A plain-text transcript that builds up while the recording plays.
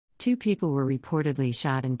Two people were reportedly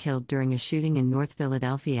shot and killed during a shooting in North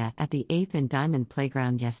Philadelphia at the 8th and Diamond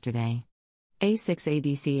Playground yesterday. A6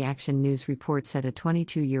 ABC Action News report said a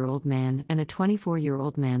 22-year-old man and a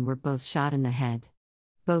 24-year-old man were both shot in the head.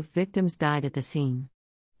 Both victims died at the scene.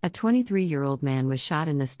 A 23-year-old man was shot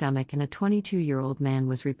in the stomach and a 22-year-old man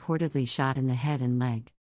was reportedly shot in the head and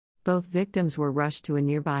leg. Both victims were rushed to a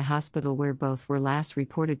nearby hospital where both were last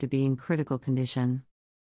reported to be in critical condition.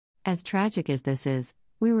 As tragic as this is,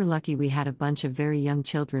 we were lucky we had a bunch of very young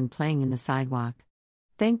children playing in the sidewalk.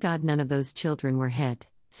 Thank God none of those children were hit,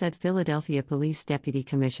 said Philadelphia Police Deputy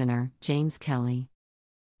Commissioner James Kelly.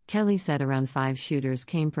 Kelly said around 5 shooters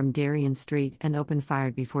came from Darien Street and opened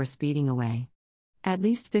fire before speeding away. At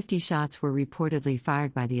least 50 shots were reportedly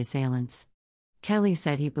fired by the assailants. Kelly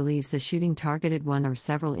said he believes the shooting targeted one or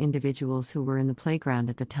several individuals who were in the playground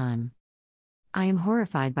at the time. I am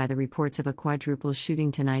horrified by the reports of a quadruple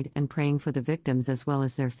shooting tonight and praying for the victims as well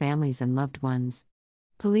as their families and loved ones.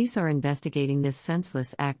 Police are investigating this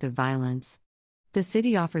senseless act of violence. The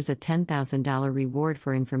city offers a $10,000 reward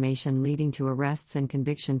for information leading to arrests and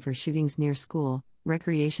conviction for shootings near school,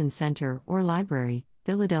 recreation center, or library,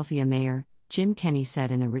 Philadelphia Mayor Jim Kenney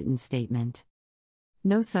said in a written statement.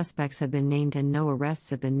 No suspects have been named and no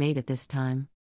arrests have been made at this time.